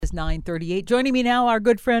is 9:38. Joining me now, our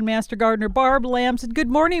good friend, Master Gardener Barb Lamson. Good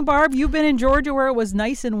morning, Barb. You've been in Georgia where it was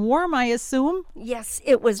nice and warm, I assume? Yes,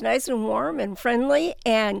 it was nice and warm and friendly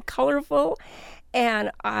and colorful,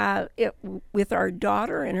 and with our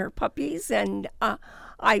daughter and her puppies. And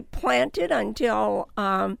I planted until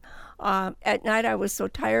at night I was so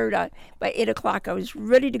tired. By 8 o'clock, I was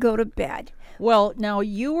ready to go to bed. Well, now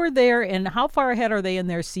you were there, and how far ahead are they in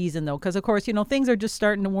their season, though? Because, of course, things are just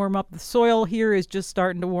starting to warm up. The soil here is just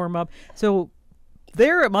starting to warm up. So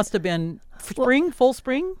there it must have been spring, full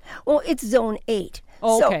spring? Well, it's zone 8.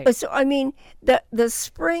 Oh, okay. So I mean, the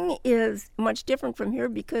spring is much different from here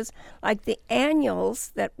because, like the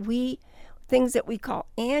annuals things that we call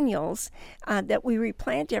annuals that we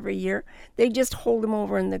replant every year, they just hold them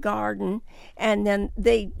over in the garden, and then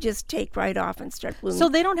they just take right off and start blooming. So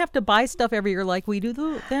they don't have to buy stuff every year like we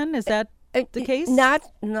do, then? Is that the case? Not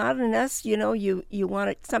unless you want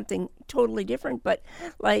it something totally different. But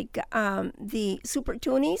like the super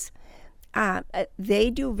tunis, they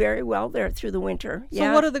do very well there through the winter.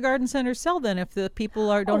 So what do the garden centers sell then if the people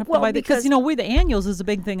don't have to buy the? Because the annuals is a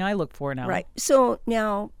big thing I look for now. Right. So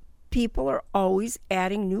now people are always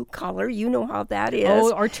adding new color. You know how that is.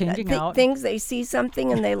 Oh, or changing out. Things, they see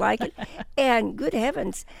something and they like it. And good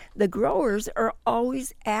heavens, the growers are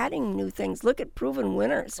always adding new things. Look at proven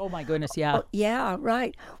winners. Oh, my goodness, yeah. Oh, yeah,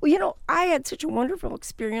 right. Well, I had such a wonderful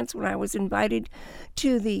experience when I was invited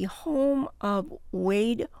to the home of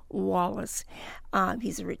Wade Wallace.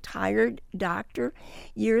 He's a retired doctor.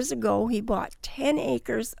 Years ago, he bought 10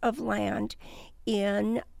 acres of land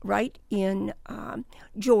right in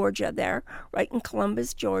Georgia there, right in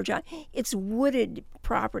Columbus, Georgia. It's wooded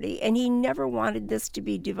property, and he never wanted this to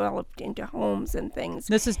be developed into homes and things.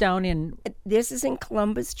 This is This is in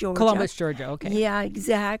Columbus, Georgia. Columbus, Georgia, okay. Yeah,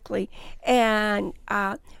 exactly. And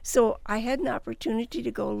so I had an opportunity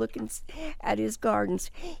to go look at his gardens.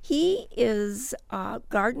 He is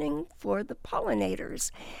gardening for the pollinators,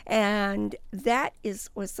 and that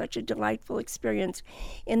was such a delightful experience.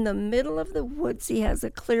 In the middle of the woods, he has a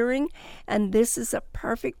clearing, and this is a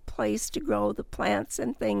perfect place to grow the plants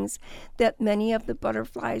and things that many of the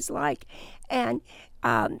butterflies like. And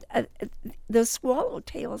the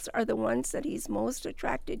swallowtails are the ones that he's most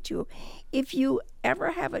attracted to. If you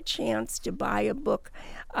ever have a chance to buy a book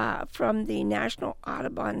from the National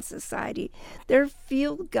Audubon Society, their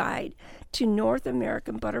field guide to North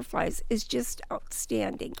American butterflies is just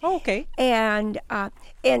outstanding. Oh, okay. And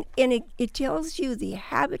it tells you the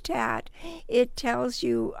habitat, it tells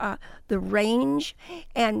you the range,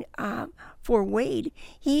 and for Wade,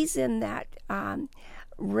 he's in that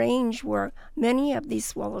range where many of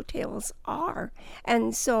these swallowtails are,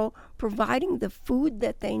 and so providing the food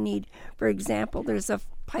that they need. For example, there's a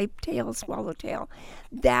pipe-tailed swallowtail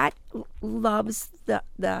that loves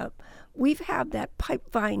we have that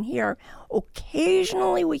pipe vine here.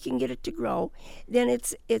 Occasionally we can get it to grow, then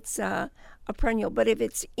it's a perennial. But if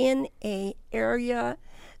it's in a area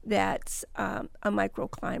that's a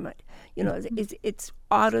microclimate, it's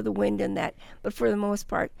out of the wind and that. But for the most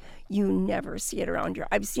part, you never see it around here.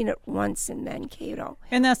 I've seen it once in Mankato.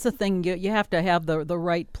 And that's the thing. You have to have the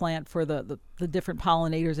right plant for the different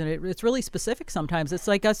pollinators, and it's really specific sometimes. It's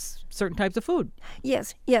like certain types of food.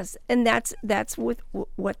 Yes. And that's with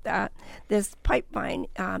what this pipevine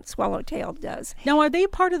swallowtail does. Now, are they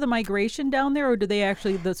part of the migration down there, or do they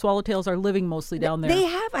actually, the swallowtails are living mostly down there? They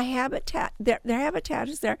have a habitat. Their habitat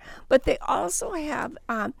is there, but they also have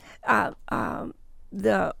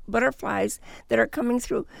the butterflies that are coming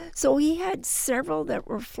through. So he had several that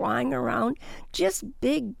were flying around, just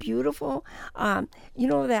big, beautiful, that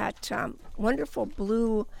wonderful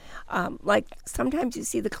blue, like sometimes you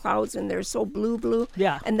see the clouds and they're so blue.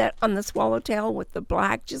 Yeah. And that on the swallowtail with the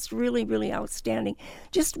black, just really, really outstanding.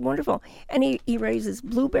 Just wonderful. And he raises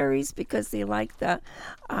blueberries because they like the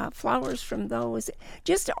flowers from those.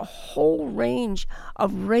 Just a whole range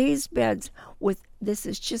of raised beds this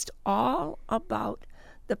is just all about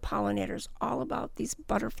the pollinators, all about these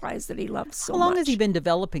butterflies that he loves so much. How long has he been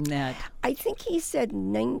developing that? I think he said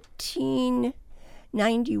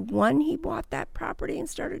 1991 he bought that property and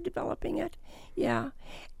started developing it. Yeah.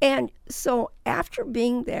 And so after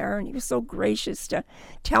being there, and he was so gracious to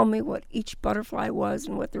tell me what each butterfly was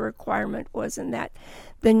and what the requirement was and that,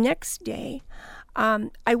 the next day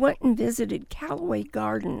I went and visited Callaway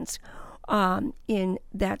Gardens,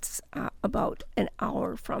 that's about an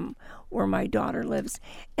hour from where my daughter lives,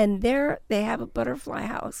 and there they have a butterfly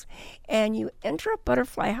house, and you enter a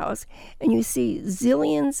butterfly house and you see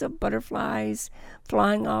zillions of butterflies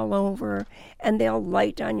flying all over, and they'll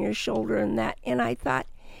light on your shoulder and that. And I thought,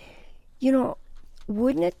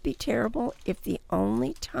 wouldn't it be terrible if the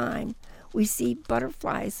only time we see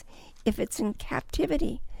butterflies if it's in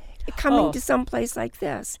captivity. Coming to some place like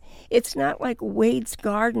this. It's not like Wade's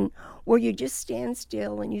garden where you just stand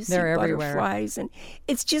still and you see butterflies. And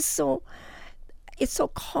it's just it's so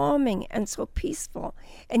calming and so peaceful.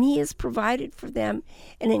 And he has provided for them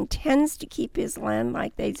and intends to keep his land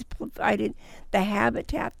like that. He's provided the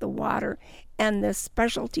habitat, the water, and the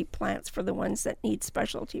specialty plants for the ones that need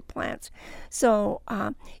specialty plants. So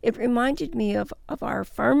it reminded me of our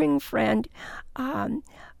farming friend,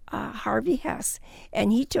 Harvey Hess,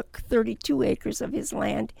 and he took 32 acres of his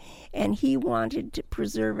land, and he wanted to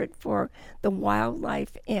preserve it for the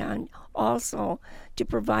wildlife and also to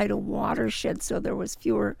provide a watershed so there was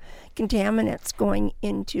fewer contaminants going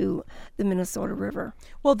into the Minnesota River.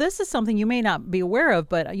 Well, this is something you may not be aware of,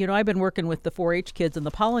 but I've been working with the 4-H kids in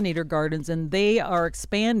the pollinator gardens, and they are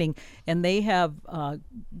expanding, and they have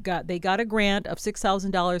got a grant of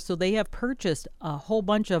 $6,000, so they have purchased a whole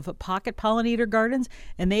bunch of pocket pollinator gardens,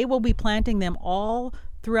 and they will be planting them all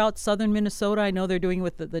throughout southern Minnesota. I know they're doing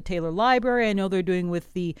with the Taylor Library. I know they're doing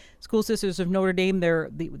with the School Sisters of Notre Dame.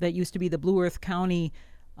 That used to be the Blue Earth County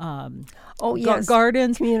gardens,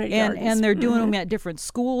 community gardens. And they're doing them at different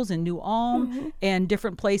schools in New Ulm and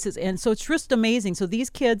different places. And so it's just amazing. So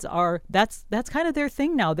these kids that's kind of their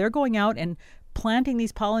thing now. They're going out and planting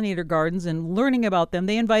these pollinator gardens and learning about them.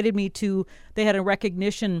 They invited me they had a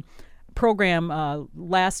recognition program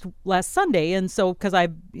last Sunday, and so because I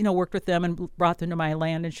worked with them and brought them to my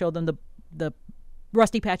land and showed them the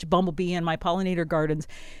rusty patch bumblebee and my pollinator gardens.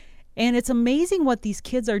 And it's amazing what these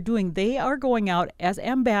kids are doing. They are going out as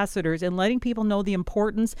ambassadors and letting people know the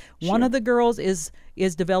importance. Sure. One of the girls is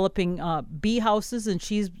developing bee houses, and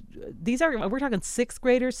we're talking 6th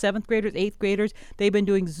graders, 7th graders, 8th graders. They've been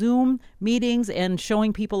doing Zoom meetings and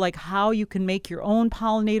showing people like how you can make your own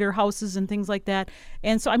pollinator houses and things like that.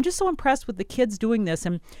 And so I'm just so impressed with the kids doing this.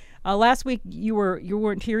 And last week you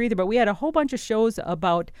weren't here either, but we had a whole bunch of shows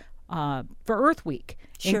about for Earth Week.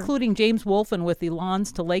 Sure. Including James Wolfen with the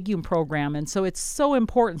Lawns to Legume program. And so it's so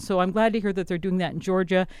important. So I'm glad to hear that they're doing that in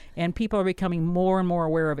Georgia, and people are becoming more and more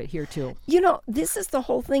aware of it here too. This is the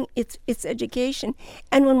whole thing. It's education.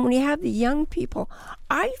 And when we have the young people,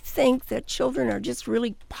 I think that children are just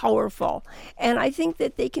really powerful. And I think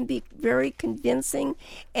that they can be very convincing,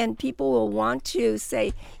 and people will want to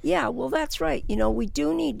say, yeah, well, that's right. We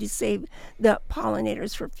do need to save the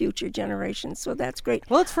pollinators for future generations. So that's great.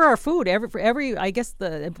 Well, it's for our food. Every I guess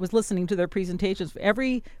I was listening to their presentations.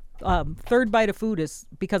 Every third bite of food is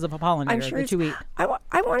because of a pollinator that you eat.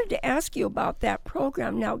 I wanted to ask you about that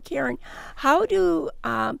program. Now, Karen, how do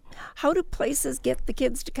places get the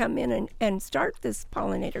kids to come in and start this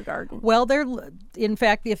pollinator garden? Well, in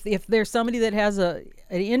fact, if there's somebody that has an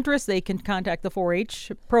interest, they can contact the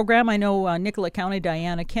 4-H program. I know Nicollet County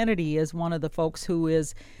Diana Kennedy is one of the folks who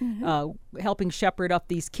is helping shepherd up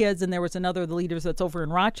these kids, and there was another of the leaders that's over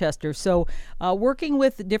in Rochester. So working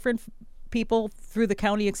with different people through the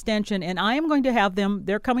county extension, and I am going to have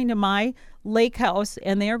they're coming to my lake house,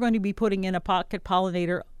 and they are going to be putting in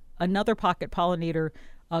another pocket pollinator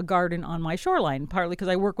garden on my shoreline, partly because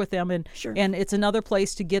I work with them, and Sure. and it's another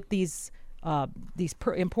place to get these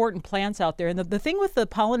important plants out there. And the thing with the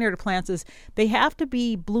pollinator plants is they have to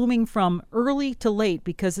be blooming from early to late,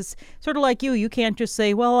 because it's sort of like you can't just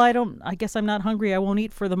say, well, I guess I'm not hungry, I won't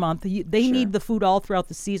eat for the month. They Sure. need the food all throughout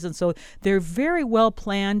the season. So they're very well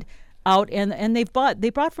planned out, and they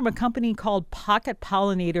bought from a company called Pocket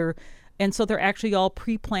Pollinator, and so they're actually all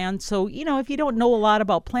pre-planned. So if you don't know a lot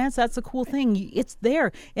about plants, that's a cool thing. It's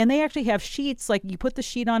there, and they actually have sheets. Like you put the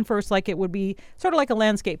sheet on first, like it would be sort of like a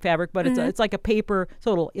landscape fabric, but it's like a paper,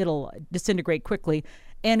 so it'll disintegrate quickly,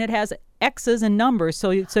 and it has X's and numbers. So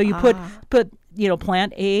you put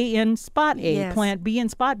plant A in spot A, Yes. plant B in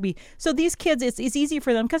spot B. So these kids, it's easy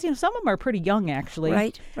for them because some of them are pretty young actually.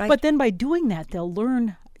 Right. But then by doing that, they'll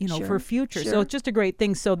learn. Sure, for future. sure. So it's just a great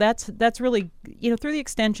thing. So that's really, through the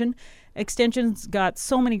extension's got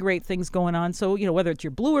so many great things going on. So, whether it's your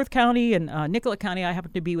Blue Earth County and Nicollet County, I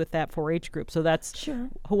happen to be with that 4-H group. So that's Sure.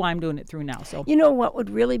 who I'm doing it through now. So, What would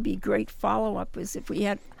really be great follow-up is if we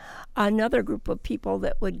had another group of people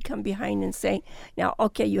that would come behind and say, now,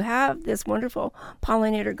 okay, you have this wonderful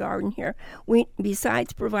pollinator garden here.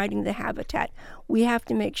 Besides providing the habitat, we have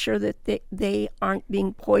to make sure that they aren't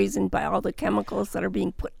being poisoned by all the chemicals that are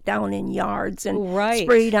being put down in yards and Right.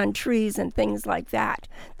 sprayed on trees and things like that.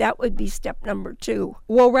 That would be step number 2.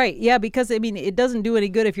 well, right. Yeah, because, it doesn't do any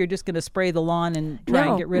good if you're just going to spray the lawn and try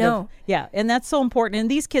and get rid of. Yeah, and that's so important. And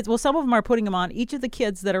these kids, well, some of them are putting them on. Each of the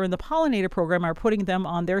kids that are in the pollinator program are putting them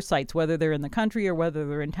on their sites, whether they're in the country or whether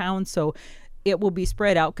they're in town. So it will be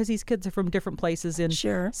spread out because these kids are from different places in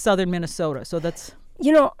Sure. southern Minnesota. So that's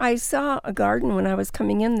You know, I saw a garden when I was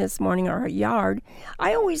coming in this morning, or a yard.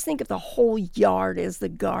 I always think of the whole yard as the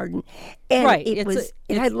garden. And Right.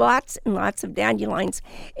 it had lots and lots of dandelions.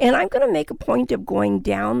 And I'm going to make a point of going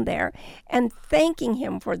down there and thanking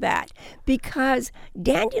him for that, because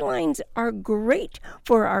dandelions are great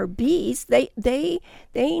for our bees. They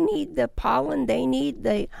need the pollen, they need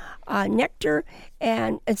the nectar,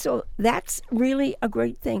 and so that's really a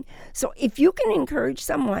great thing. So if you can encourage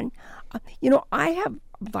someone, I have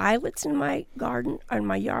violets in my garden, in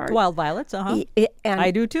my yard. Wild violets, And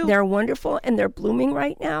I do too. They're wonderful, and they're blooming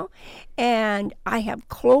right now. And I have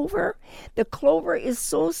clover. The clover is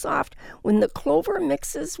so soft. When the clover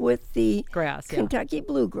mixes with the Grass, yeah. Kentucky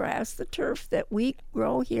bluegrass, the turf that we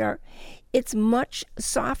grow here, it's much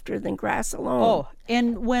softer than grass alone. Oh,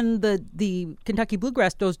 and when the Kentucky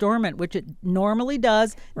bluegrass goes dormant, which it normally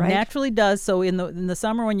does, Right. naturally does. So in the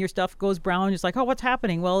summer when your stuff goes brown, it's like, oh, what's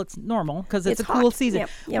happening? Well, it's normal because it's a It's cool hot. season.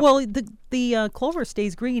 Yep. Well, the clover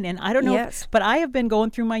stays green, and I don't know, Yes. but I have been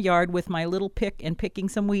going through my yard with my little pick and picking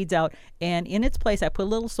some weeds out, and in its place I put a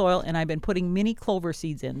little soil, and I've been putting mini clover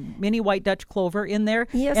seeds in, mini white Dutch clover in there.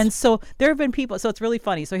 Yes. And so there have been people. So it's really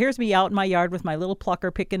funny. So here's me out in my yard with my little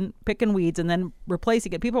plucker picking weeds, and then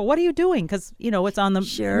replacing it. People, what are you doing? Because it's on the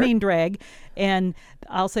Sure. main drag, and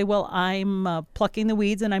I'll say, well, I'm plucking the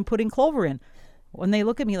weeds and I'm putting clover in. When they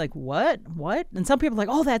look at me like, what? And some people are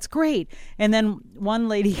like, oh, that's great. And then one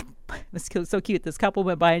lady, this was so cute, this couple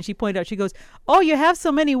went by and she pointed out, she goes, oh, you have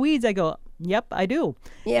so many weeds. I go, yep, I do.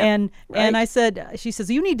 Yeah, And right. I said, she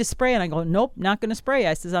says, you need to spray. And I go, nope, not going to spray.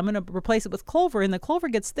 I says, I'm going to replace it with clover. And the clover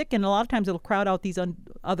gets thick, and a lot of times it'll crowd out these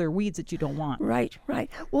other weeds that you don't want. Right.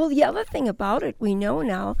 Well, the other thing about it, we know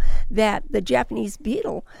now that the Japanese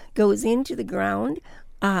beetle goes into the ground,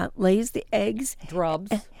 lays the eggs,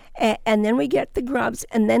 Drubs. and then we get the grubs,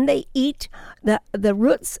 and then they eat the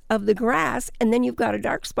roots of the grass, and then you've got a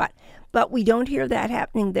dark spot. But we don't hear that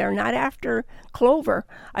happening there, not after clover.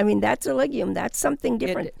 I mean, that's a legume. That's something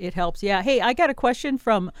different. It helps. Yeah. Hey, I got a question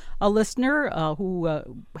from a listener who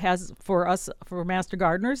has for Master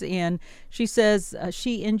Gardeners, and she says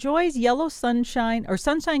she enjoys yellow sunshine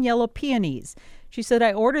yellow peonies. She said,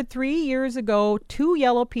 I ordered 3 years ago 2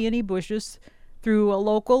 yellow peony bushes through a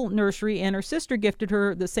local nursery, and her sister gifted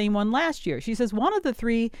her the same one last year. She says one of the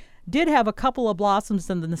 3 did have a couple of blossoms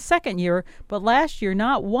in the second year, but last year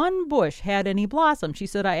not one bush had any blossom. She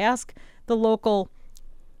said, I asked the local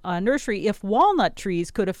nursery if walnut trees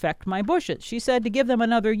could affect my bushes. She said to give them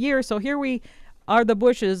another year. So here we are, the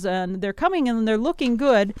bushes, and they're coming and they're looking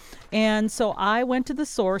good. And so I went to the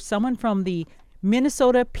source, someone from the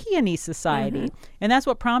Minnesota Peony Society. And that's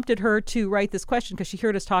what prompted her to write this question, because she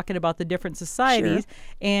heard us talking about the different societies.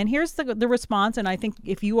 Sure. And here's the response. And I think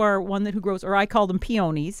if you are one who grows, or I call them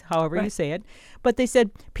peonies, however you Right. say it. But they said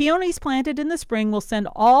peonies planted in the spring will send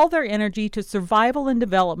all their energy to survival and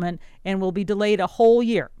development and will be delayed a whole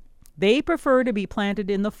year. They prefer to be planted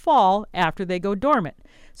in the fall after they go dormant.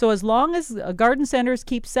 So as long as garden centers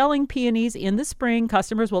keep selling peonies in the spring,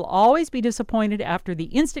 customers will always be disappointed after the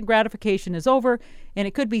instant gratification is over, and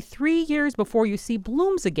it could be 3 years before you see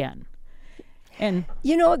blooms again. And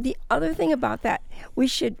The other thing about that we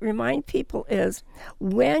should remind people is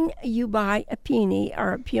when you buy a peony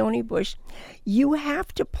or a peony bush, you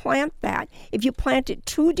have to plant that. If you plant it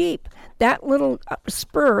too deep, that little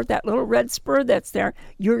spur, that little red spur that's there,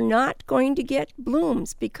 you're not going to get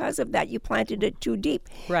blooms because of that. You planted it too deep.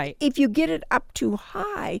 Right. If you get it up too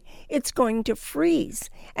high, it's going to freeze,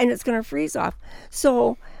 and it's going to freeze off.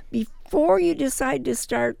 So before you decide to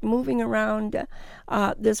start moving around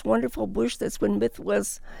this wonderful bush that's been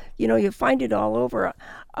was, you find it all over.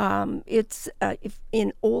 It's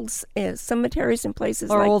in old cemeteries and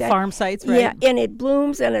places or like old that. farm sites, right? Yeah, and it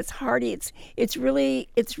blooms and it's hardy. It's really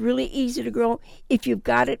easy to grow if you've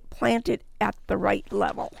got it planted at the right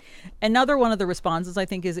level. Another one of the responses I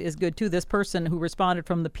think is good too. This person who responded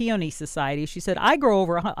from the Peony Society, she said, I grow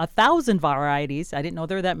over 1,000 varieties. I didn't know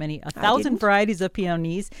there were that many. 1,000 varieties of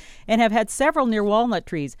peonies, and have had several near walnut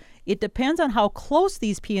trees. It depends on how close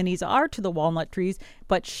these peonies are to the walnut trees,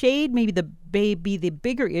 but shade may be the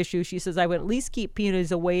bigger issue. She says, I would at least keep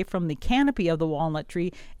peonies away from the canopy of the walnut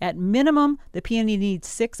tree. At minimum, the peony needs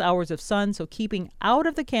 6 hours of sun, so keeping out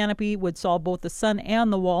of the canopy would solve both the sun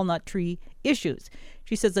and the walnut tree issues.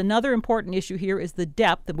 She says another important issue here is the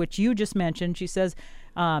depth, which you just mentioned. She says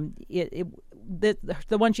the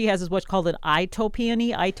one she has is what's called an Ito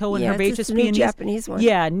peony. Ito and herbaceous it's a new peonies, Japanese one.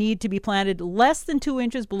 yeah, need to be planted less than 2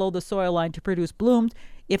 inches below the soil line to produce blooms.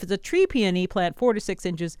 If it's a tree peony, plant 4 to 6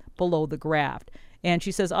 inches below the graft. And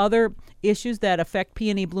she says other issues that affect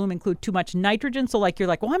peony bloom include too much nitrogen. So like you're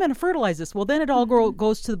like, well, I'm going to fertilize this. Well, then it all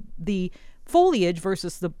goes to the foliage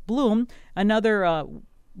versus the bloom, another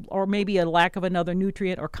or maybe a lack of another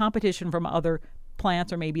nutrient or competition from other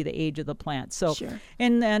plants, or maybe the age of the plant. So, Sure.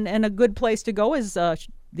 and a good place to go is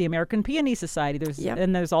the American Peony Society.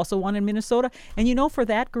 And there's also one in Minnesota. And for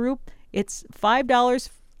that group, it's $5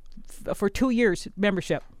 for 2 years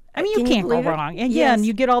membership. I mean, you can't go wrong. And and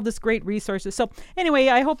you get all this great resources. So anyway,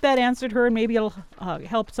 I hope that answered her, and maybe it'll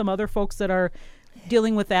help some other folks that are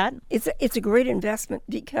dealing with that. It's a great investment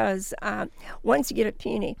because once you get a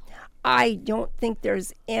peony, I don't think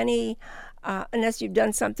there's any, unless you've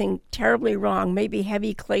done something terribly wrong, maybe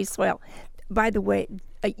heavy clay soil. By the way,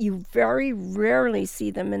 you very rarely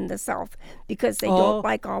see them in the South because they don't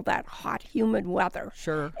like all that hot, humid weather.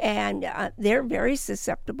 Sure. And they're very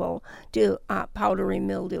susceptible to powdery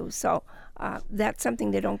mildew. So that's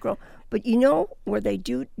something they don't grow. But where they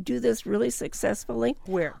do this really successfully?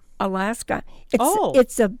 Where? Alaska.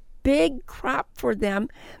 It's a big crop for them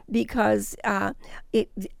because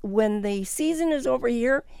when the season is over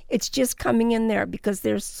here, it's just coming in there because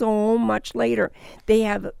they're so much later. They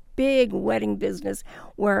have a big wedding business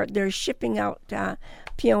where they're shipping out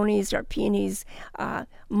peonies or peonies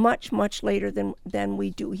much, much later than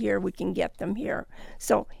we do here. We can get them here.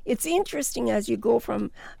 So it's interesting as you go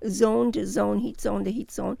from zone to zone, heat zone to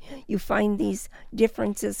heat zone, you find these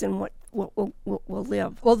differences in what will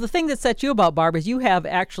live. Well, the thing that sets you about, Barb, is you have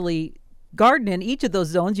actually gardened in each of those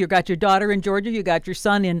zones. You got your daughter in Georgia, you got your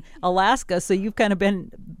son in Alaska, so you've kind of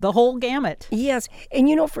been the whole gamut. Yes,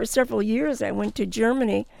 and for several years I went to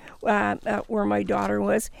Germany where my daughter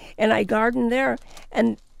was, and I gardened there,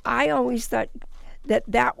 and I always thought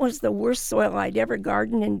that was the worst soil I'd ever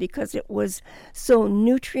gardened in because it was so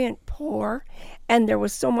nutrient poor and there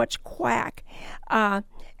was so much quack.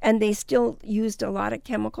 And they still used a lot of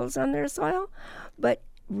chemicals on their soil. But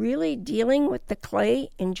really dealing with the clay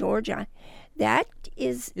in Georgia, that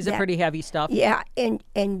is it pretty heavy stuff? Yeah,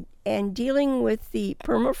 and dealing with the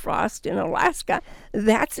permafrost in Alaska,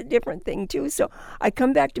 that's a different thing too. So I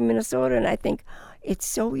come back to Minnesota and I think, it's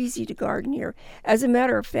so easy to garden here. As a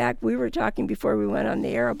matter of fact, we were talking before we went on the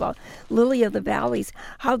air about lily of the valleys,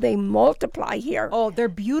 how they multiply here. Oh, they're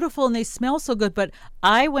beautiful and they smell so good. But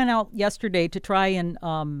I went out yesterday to try and,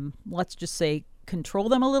 let's just say, control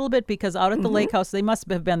them a little bit because out at the lake house, they must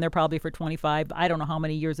have been there probably for 25, I don't know how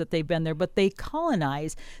many years that they've been there, but they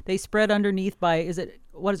colonize. They spread underneath by,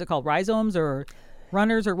 what is it called, rhizomes or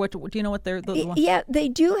runners, or what? Do you know what they're? Yeah, they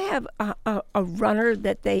do have a runner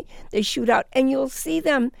that they shoot out, and you'll see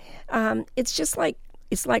them. It's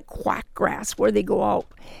like quack grass where they go out,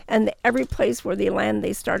 and every place where they land,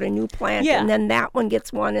 they start a new plant, and then that one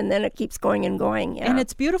gets one, and then it keeps going and going. Yeah. And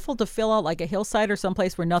it's beautiful to fill out like a hillside or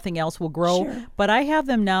someplace where nothing else will grow. Sure. But I have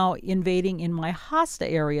them now invading in my hosta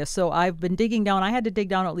area, so I've been digging down. I had to dig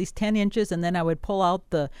down at least 10 inches, and then I would pull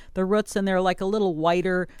out the roots, and they're like a little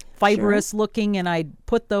whiter, fibrous looking, and I'd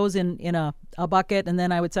put those in a bucket, and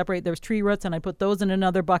then I would separate. There's tree roots, and I put those in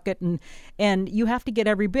another bucket, and you have to get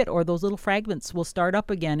every bit, or those little fragments will start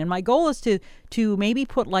up again. And my goal is to maybe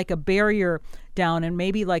put like a barrier down, and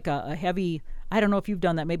maybe like a heavy, I don't know if you've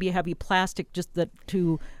done that, maybe a heavy plastic just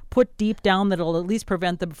to put deep down that'll at least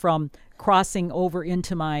prevent them from crossing over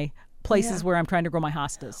into my places where I'm trying to grow my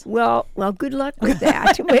hostas. Well, good luck with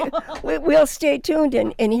that. We'll stay tuned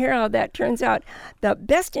and hear how that turns out. The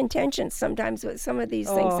best intentions sometimes with some of these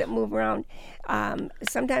things that move around,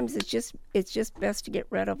 sometimes it's just best to get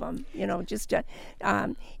rid of them. Just to,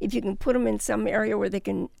 if you can put them in some area where they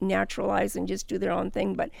can naturalize and just do their own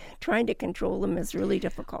thing, but trying to control them is really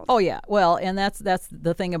difficult. Oh yeah, well, and that's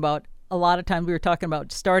the thing about. A lot of times we were talking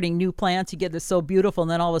about starting new plants. You get this so beautiful,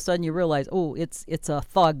 and then all of a sudden you realize, it's a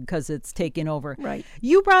thug because it's taking over. Right.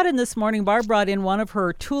 You brought in this morning, Barb brought in one of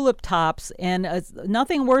her tulip tops, and it's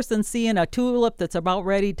nothing worse than seeing a tulip that's about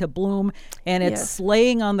ready to bloom, and it's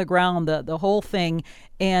laying on the ground, the whole thing.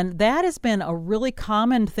 And that has been a really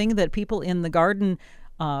common thing that people in the garden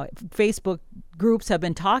Facebook groups have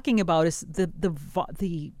been talking about is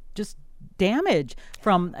the just damage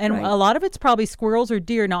from, and a lot of it's probably squirrels or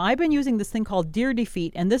deer. Now, I've been using this thing called deer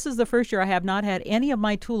defeat, and this is the first year I have not had any of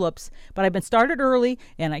my tulips, but I've been started early,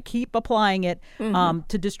 and I keep applying it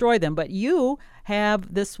to destroy them. But you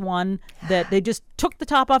have this one that they just took the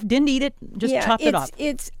top off, didn't eat it, just chopped it off.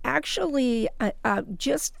 It's actually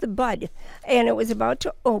just the bud, and it was about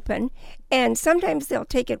to open, and sometimes they'll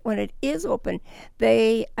take it when it is open.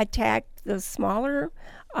 They attack the smaller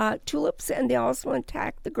tulips, and they also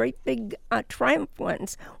attack the great big Triumph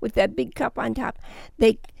ones with that big cup on top.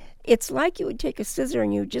 it's like you would take a scissor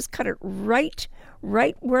and you just cut it right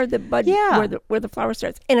where the bud, Yeah. where the flower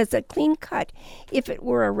starts, and it's a clean cut. If it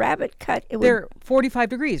were a rabbit cut, it would. They're 45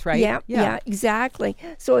 degrees, right? Yeah, exactly.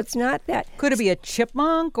 So it's not that. Could it be a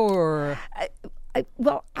chipmunk or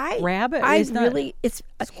rabbit? I really, it's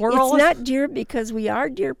squirrels? It's not deer because we are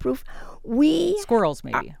deer proof. We Squirrels,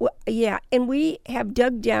 maybe. yeah, and we have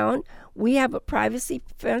dug down. We have a privacy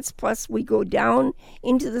fence, plus we go down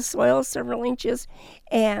into the soil several inches,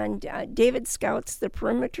 and David scouts the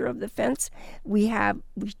perimeter of the fence. We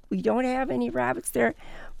don't have any rabbits there,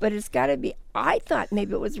 but it's got to be. I thought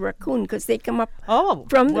maybe it was a raccoon because they come up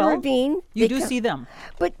from the ravine. You do see them.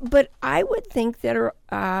 But I would think that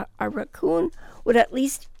a raccoon would at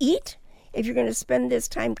least eat. If you're going to spend this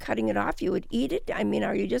time cutting it off, you would eat it. I mean,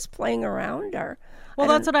 are you just playing around? Or Well,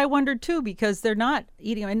 that's what I wondered too, because they're not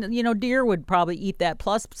eating, and deer would probably eat that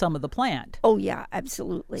plus some of the plant. Oh yeah,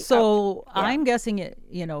 absolutely. So yeah. I'm guessing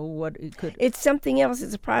what it could. It's something else.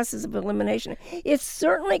 It's a process of elimination. It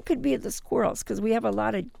certainly could be the squirrels because we have a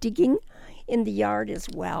lot of digging in the yard as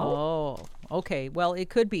well. Oh, okay. Well, it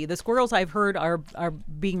could be. The squirrels I've heard are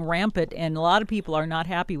being rampant, and a lot of people are not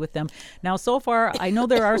happy with them. Now, so far, I know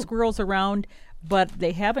there are squirrels around, but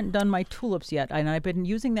they haven't done my tulips yet. And I've been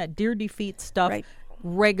using that deer defeat stuff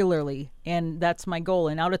regularly, and that's my goal.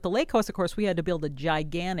 And out at the lake house, of course, we had to build a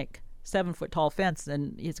gigantic 7-foot tall fence,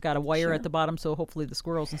 and it's got a wire at the bottom, so hopefully the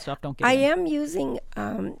squirrels and stuff don't get in. I am using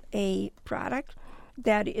a product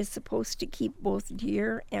that is supposed to keep both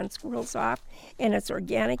deer and squirrels off, and it's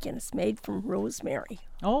organic and it's made from rosemary.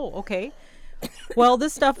 Oh, okay. Well,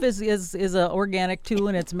 this stuff is organic too,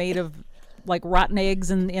 and it's made of like rotten eggs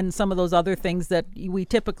and some of those other things that we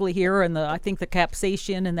typically hear, and I think the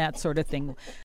capsaicin and that sort of thing.